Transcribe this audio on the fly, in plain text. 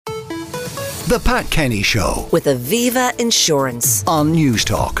The Pat Kenny Show with Aviva Insurance on News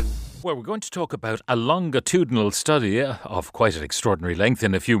Talk. Well, we're going to talk about a longitudinal study of quite an extraordinary length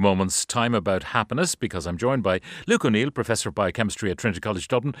in a few moments' time about happiness, because I'm joined by Luke O'Neill, Professor of Biochemistry at Trinity College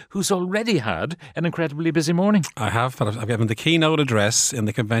Dublin, who's already had an incredibly busy morning. I have, but I've given the keynote address in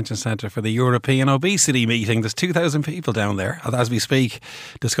the Convention Centre for the European Obesity Meeting. There's 2,000 people down there as we speak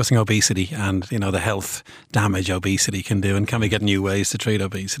discussing obesity and, you know, the health damage obesity can do, and can we get new ways to treat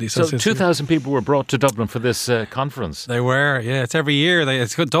obesity. So 2,000 people were brought to Dublin for this conference. They were, yeah. It's every year.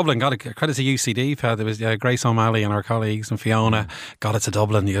 It's good. Dublin got credit to UCD, Pat. There was Grace O'Malley and our colleagues and Fiona got it to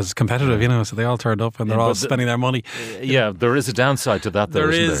Dublin. It was competitive, you know, so they all turned up and they're all spending their money. There is a downside to that, though,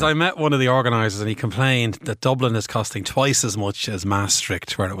 There isn't is. there? I met one of the organisers and he complained that Dublin is costing twice as much as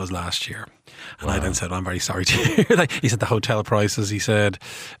Maastricht, where it was last year. And I then said, I'm very sorry to hear that. He said the hotel prices, he said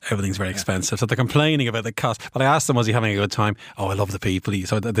everything's very expensive. So they're complaining about the cost. But I asked them, was he having a good time? Oh, I love the people.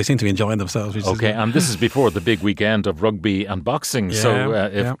 So they seem to be enjoying themselves. Okay, and this is before the big weekend of rugby and boxing.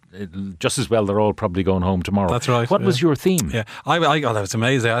 Just as well, they're all probably going home tomorrow. That's right. What was your theme? Yeah, I that was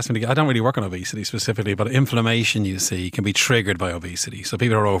amazing. They asked me I don't really work on obesity specifically, but inflammation, you see, can be triggered by obesity. So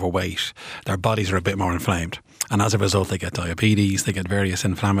people who are overweight, their bodies are a bit more inflamed. And as a result, they get diabetes, they get various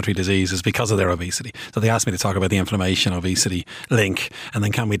inflammatory diseases because of their obesity. So they asked me to talk about the inflammation-obesity link, and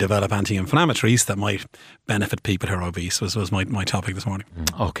then can we develop anti-inflammatories that might benefit people who are obese, was my topic this morning.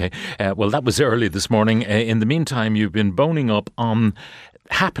 Okay. Well, that was early this morning. In the meantime, you've been boning up on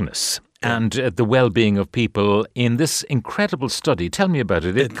happiness and the well-being of people in this incredible study. Tell me about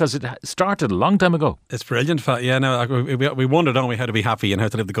it, because it started a long time ago. It's brilliant. Yeah, no, we wonder, don't we, how to be happy and how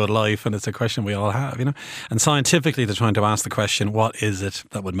to live the good life, and it's a question we all have, you know. And scientifically, they're trying to ask the question, what is it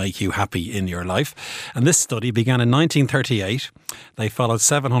that would make you happy in your life? And this study began in 1938. They followed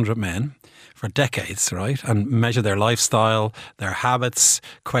 700 men for decades, right, and measured their lifestyle, their habits,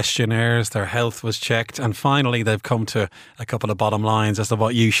 questionnaires, their health was checked, and finally they've come to a couple of bottom lines as to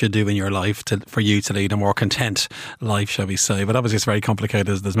what you should do in your life for you to lead a more content life, shall we say. But obviously it's very complicated.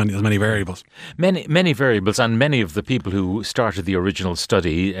 There's many variables. Many variables, and many of the people who started the original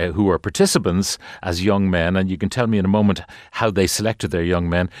study who were participants as young men, and you can tell me in a moment how they selected their young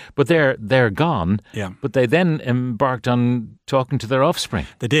men, but they're gone. Yeah. But they then embarked on talking to their offspring.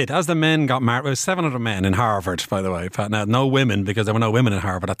 They did. As the men got married, it was 700 men in Harvard, by the way. Now, no women, because there were no women in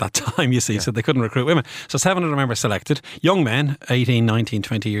Harvard at that time, you see, so they couldn't recruit women. So 700 men were selected, young men, 18, 19,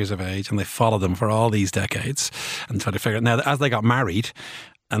 20 years of age, and they followed them for all these decades and tried to figure it out. Now, as they got married,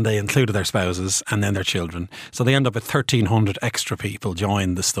 and they included their spouses and then their children. So they end up with 1,300 extra people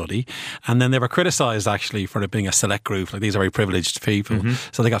joined the study. And then they were criticised, actually, for it being a select group. Like, these are very privileged people. Mm-hmm.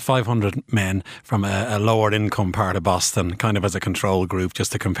 So they got 500 men from a lower income part of Boston, kind of as a control group,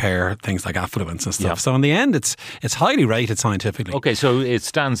 just to compare things like affluence and stuff. Yeah. So in the end, it's highly rated scientifically. Okay, so it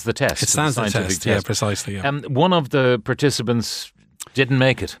stands the test. It stands the test, yeah, precisely. Yeah. One of the participants didn't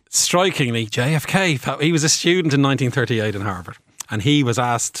make it. Strikingly, JFK. He was a student in 1938 in Harvard. And he was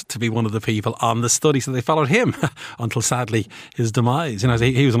asked to be one of the people on the study, so they followed him until, sadly, his demise. You know,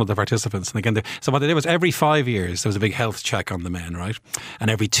 he was one of the participants. And again, so what they did was every 5 years there was a big health check on the men, right? And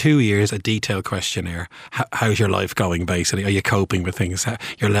every 2 years a detailed questionnaire. How's your life going? Basically, are you coping with things?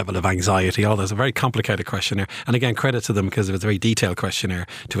 Your level of anxiety? All those. A very complicated questionnaire. And again, credit to them because it was a very detailed questionnaire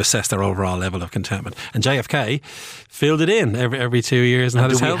to assess their overall level of contentment. And JFK filled it in every 2 years and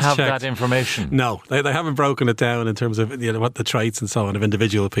had his health checked. Do we have that information? No, they haven't broken it down in terms of, you know, what the traits and so on of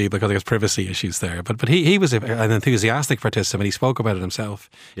individual people, because there's privacy issues there. But he was an enthusiastic participant. He spoke about it himself.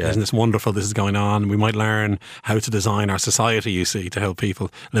 Yeah. Isn't this wonderful? This is going on. We might learn how to design our society, you see, to help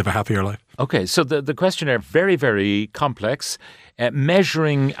people live a happier life. Okay, so the questionnaire, very, very complex.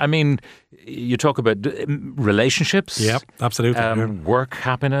 Measuring, I mean, you talk about relationships. Yep, absolutely. Work,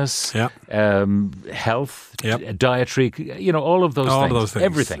 happiness, health, yep. Dietary, you know, all of those things.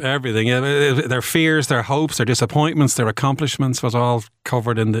 Everything. Yeah. Their fears, their hopes, their disappointments, their accomplishments was all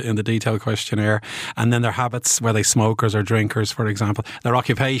covered in the detailed questionnaire. And then their habits, were they smokers or drinkers, for example. Their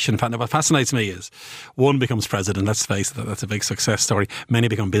occupation. What fascinates me is one becomes president, let's face it, that's a big success story. Many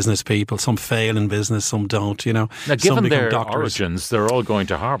become business people. Some fail in business, some don't, you know. Now, given some become their doctors. Origins, they're all going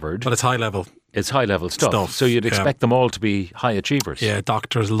to Harvard. But it's high level. It's high level stuff. So you'd expect them all to be high achievers. Yeah,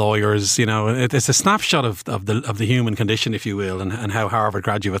 doctors, lawyers, you know. It's a snapshot of the human condition, if you will, and how Harvard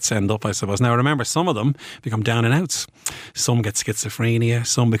graduates end up, I suppose. Now remember, some of them become down and outs. Some get schizophrenia,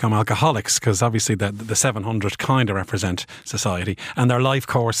 some become alcoholics, because obviously the 700 kind of represent society. And their life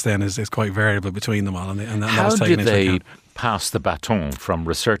course then is quite variable between them all. And how did they pass the baton from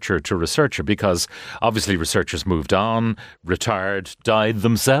researcher to researcher, because obviously researchers moved on, retired, died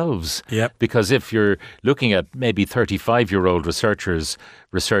themselves. Yep. Because if you're looking at maybe 35-year-old researchers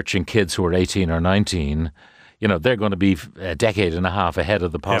researching kids who are 18 or 19, they're going to be a decade and a half ahead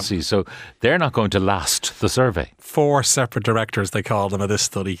of the posse. So they're not going to last the survey. 4 separate directors, they called them, of this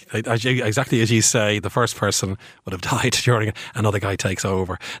study. Exactly as you say, the first person would have died during it, another guy takes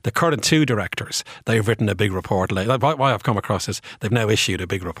over. The current 2 directors, they've written a big report. Why I've come across this, they've now issued a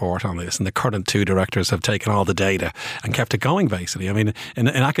big report on this, and the current 2 directors have taken all the data and kept it going, basically. I mean, in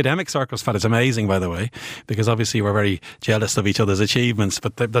academic circles, Pat, it's amazing, by the way, because obviously we're very jealous of each other's achievements,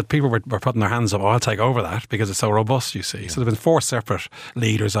 but that people were putting their hands up, I'll take over that, because it's so robust, you see. So there have been 4 separate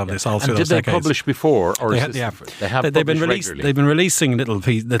leaders of this all through those decades. And did they publish before? Or they've been releasing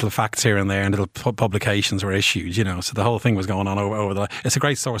little facts here and there, and little publications were issued, so the whole thing was going on over the... It's a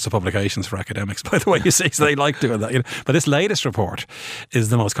great source of publications for academics, by the way, you see, so they like doing that. But this latest report is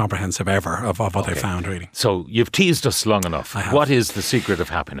the most comprehensive ever of what they found, really. So you've teased us long enough. What is the secret of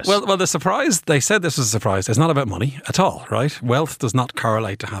happiness? Well, the surprise, they said this was a surprise, it's not about money at all, right? Wealth does not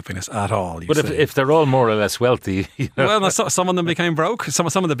correlate to happiness at all. But if they're all more or less wealthy... Well, some of them became broke. Some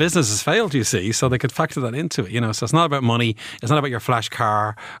of the businesses failed, you see, so they could factor that into it, So it's not about money. It's not about your flash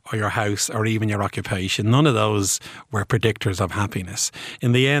car or your house or even your occupation. None of those were predictors of happiness.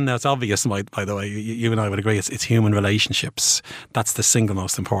 In the end, that's obvious, by the way, you and I would agree, it's human relationships. That's the single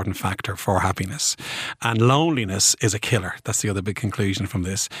most important factor for happiness. And loneliness is a killer. That's the other big conclusion from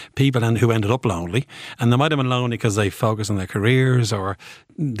this. People who ended up lonely, and they might have been lonely because they focused on their careers or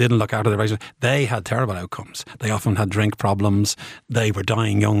didn't look after their relationships, they had terrible outcomes. They often had drink problems, they were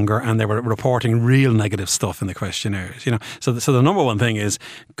dying younger, and they were reporting real negative stuff in the questionnaires. So the number one thing is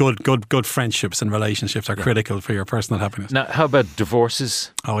good friendships and relationships are critical for your personal happiness. Now, how about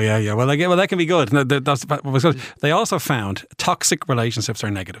divorces? Oh yeah. Well, that can be good. They also found toxic relationships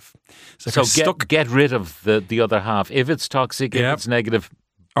are negative. So get rid of the other half. If it's toxic, if it's negative.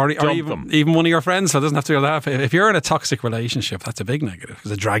 Or even one of your friends, so it doesn't have to be the half. If you're in a toxic relationship, that's a big negative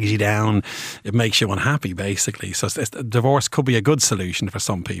because it drags you down, it makes you unhappy, basically. So divorce could be a good solution for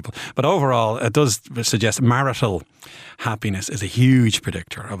some people. But overall, it does suggest marital happiness is a huge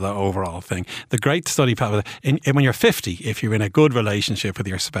predictor of the overall thing. The great study, Pat, when you're 50, if you're in a good relationship with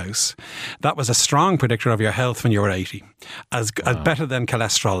your spouse, that was a strong predictor of your health when you were 80, as better than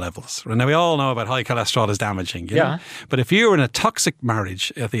cholesterol levels. Now, we all know about high cholesterol is damaging, you know? But if you were in a toxic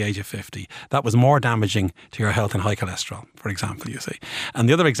marriage at the age of 50, that was more damaging to your health than high cholesterol, for example, you see. And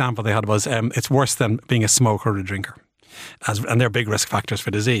the other example they had was it's worse than being a smoker or a drinker. And they're big risk factors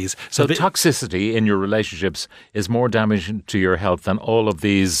for disease. So toxicity in your relationships is more damaging to your health than all of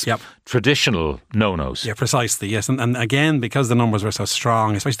these traditional no-nos. Yeah, precisely, yes. And again, because the numbers were so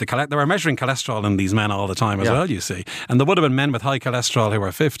strong, especially they were measuring cholesterol in these men all the time as well, you see. And there would have been men with high cholesterol who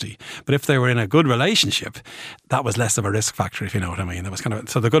were 50. But if they were in a good relationship, that was less of a risk factor, if you know what I mean. That was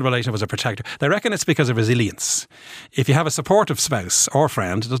so the good relationship was a protector. They reckon it's because of resilience. If you have a supportive spouse or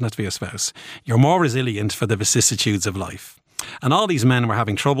friend, it doesn't have to be a spouse, you're more resilient for the vicissitudes of life. And all these men were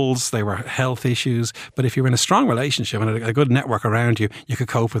having troubles, they were health issues, but if you're in a strong relationship and a good network around you, you could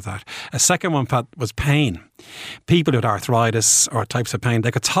cope with that. A second one, Pat, was pain. People with arthritis or types of pain,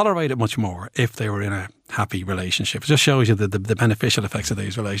 they could tolerate it much more if they were in a happy relationship. It just shows you the beneficial effects of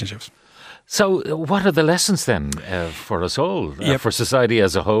these relationships. So what are the lessons then for us all, for society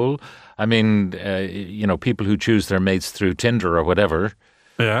as a whole? I mean, people who choose their mates through Tinder or whatever,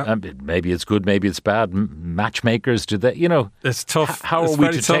 maybe it's good, maybe it's bad. Matchmakers, do they? It's tough. How are we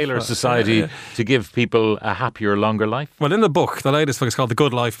to tailor society to give people a happier, longer life? Well, in the book, the latest book is called The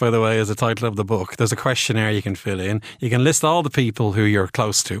Good Life, by the way, is the title of the book. There's a questionnaire you can fill in. You can list all the people who you're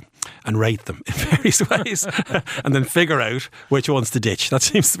close to and rate them in various ways and then figure out which ones to ditch. That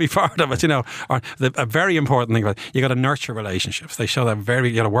seems to be part of it, Or a very important thing about it, you got to you relationships. They show that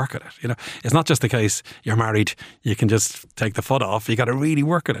you got to work at it. It's not just the case you're married, you can just take the foot off. You got to really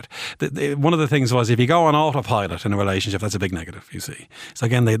work at it. One of the things was if you go on autopilot in a relationship, that's a big negative, you see. So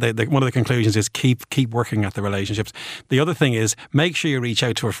again, one of the conclusions is keep working at the relationships. The other thing is make sure you reach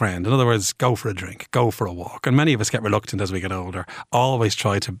out to a friend. In other words, go for a drink, go for a walk. And many of us get reluctant as we get older. Always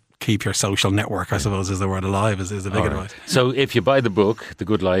try to keep your social network, I suppose, is the word alive, is the big advice. So if you buy the book, The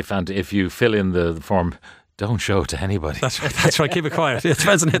Good Life, and if you fill in the form, Don't show it to anybody. That's right. Keep it quiet. It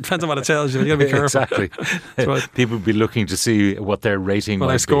depends on what it tells you. You got to be careful. Exactly. Right. People will be looking to see what their rating What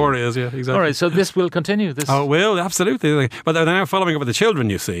might our score be. is, yeah, exactly. All right, so this will continue. Oh, it will, absolutely. But they're now following up with the children,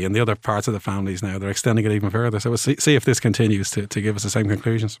 you see, and the other parts of the families now. They're extending it even further. So we'll see if this continues to give us the same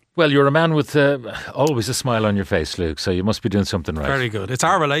conclusions. Well, you're a man with always a smile on your face, Luke, so you must be doing something right. Very good. It's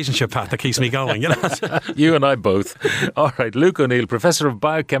our relationship, Pat, that keeps me going. You know? You and I both. All right, Luke O'Neill, Professor of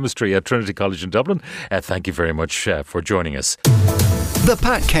Biochemistry at Trinity College in Dublin. Thank you very much for joining us. The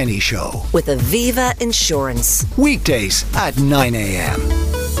Pat Kenny Show. With Aviva Insurance. Weekdays at 9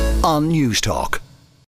 a.m. on News Talk.